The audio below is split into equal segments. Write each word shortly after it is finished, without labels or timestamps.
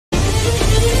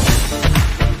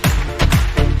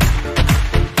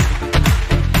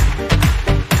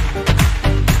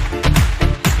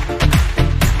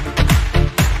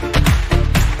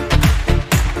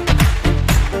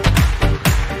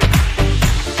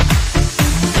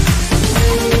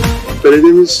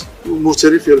Belediyemiz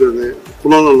muhtelif yerlerine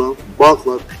kullanılan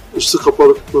banklar, üstü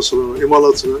kapalı tutma salonu,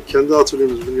 imalatını kendi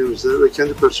atölyemiz bünyemizde ve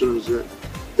kendi personelimizle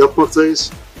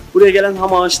yapmaktayız. Buraya gelen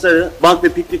ham ağaçları bank ve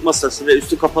piknik masası ve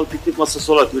üstü kapalı piknik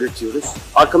masası olarak üretiyoruz.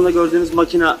 Arkamda gördüğünüz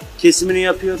makine kesimini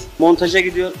yapıyor, montaja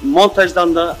gidiyor.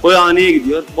 Montajdan da boyahaneye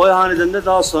gidiyor. Boyahaneden de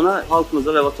daha sonra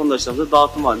halkımıza ve vatandaşlarımıza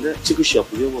dağıtım halinde çıkış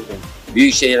yapılıyor buradan.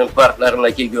 Büyükşehir'in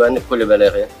parklarındaki güvenlik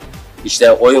kulübeleri,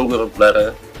 işte oyun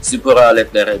grupları, spor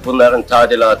aletleri, bunların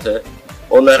tadilatı,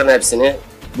 onların hepsini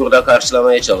burada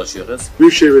karşılamaya çalışıyoruz.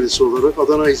 Büyükşehir Belediyesi olarak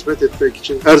Adana'ya hizmet etmek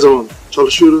için her zaman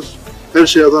çalışıyoruz. Her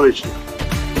şey Adana için.